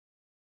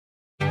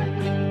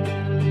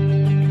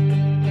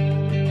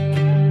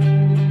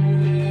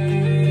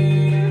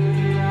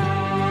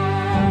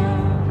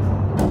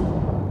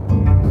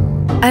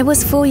I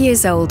was 4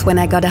 years old when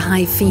I got a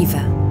high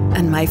fever,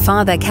 and my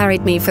father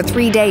carried me for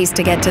 3 days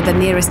to get to the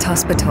nearest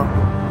hospital.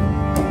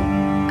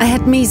 I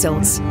had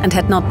measles and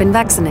had not been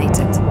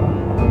vaccinated.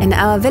 In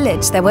our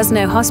village, there was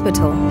no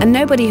hospital and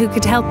nobody who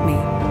could help me.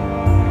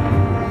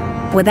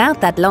 Without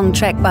that long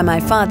trek by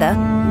my father,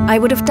 I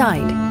would have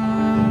died.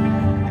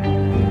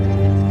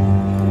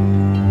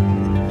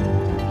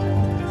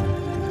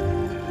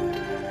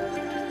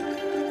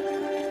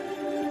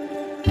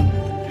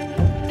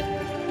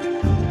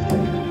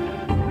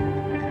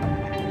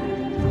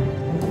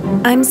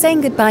 I'm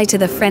saying goodbye to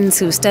the friends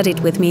who studied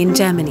with me in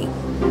Germany.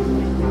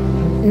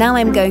 Now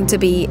I'm going to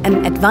be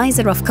an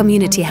advisor of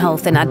community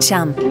health in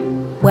Acham,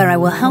 where I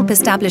will help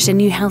establish a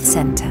new health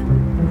center.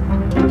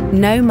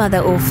 No mother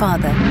or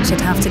father should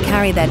have to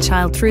carry their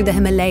child through the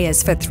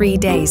Himalayas for 3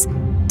 days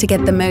to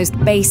get the most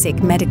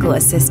basic medical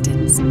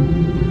assistance.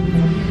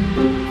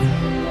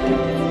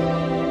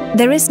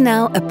 There is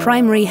now a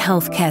primary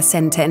healthcare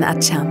center in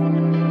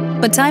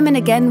Acham, but time and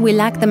again we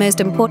lack the most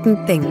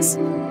important things: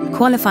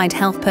 qualified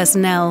health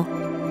personnel,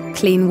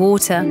 clean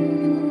water,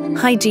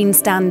 hygiene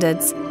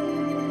standards,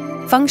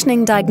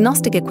 functioning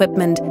diagnostic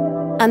equipment,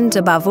 and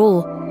above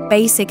all,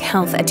 basic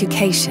health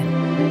education.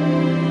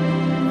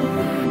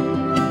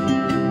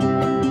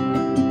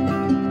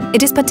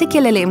 It is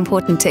particularly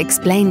important to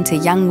explain to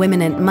young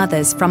women and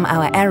mothers from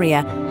our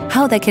area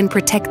how they can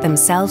protect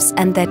themselves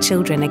and their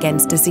children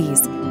against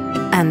disease,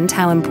 and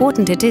how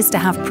important it is to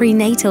have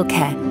prenatal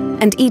care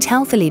and eat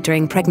healthily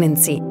during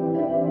pregnancy.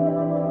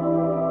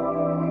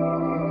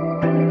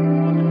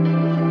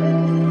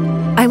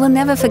 I will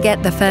never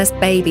forget the first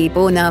baby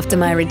born after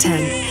my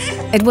return.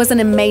 It was an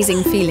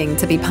amazing feeling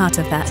to be part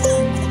of that.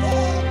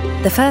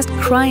 The first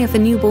cry of a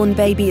newborn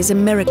baby is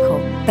a miracle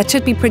that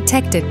should be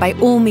protected by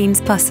all means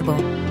possible.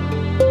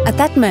 At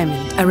that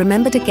moment, I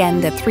remembered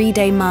again the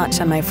 3-day march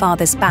on my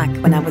father's back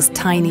when I was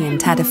tiny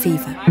and had a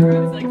fever.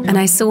 And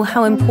I saw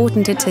how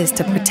important it is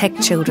to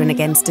protect children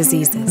against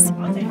diseases.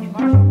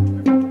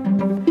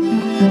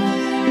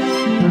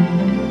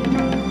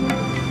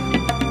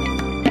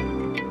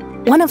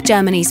 One of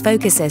Germany's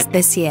focuses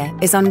this year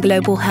is on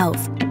global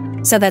health,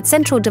 so that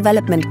central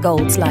development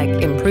goals like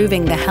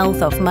improving the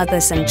health of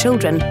mothers and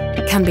children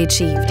can be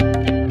achieved.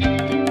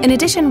 In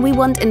addition, we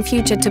want in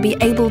future to be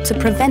able to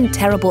prevent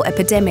terrible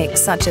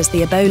epidemics such as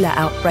the Ebola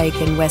outbreak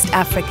in West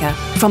Africa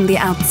from the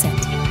outset.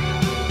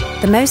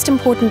 The most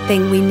important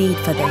thing we need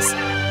for this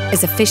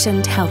is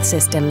efficient health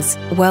systems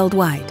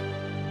worldwide.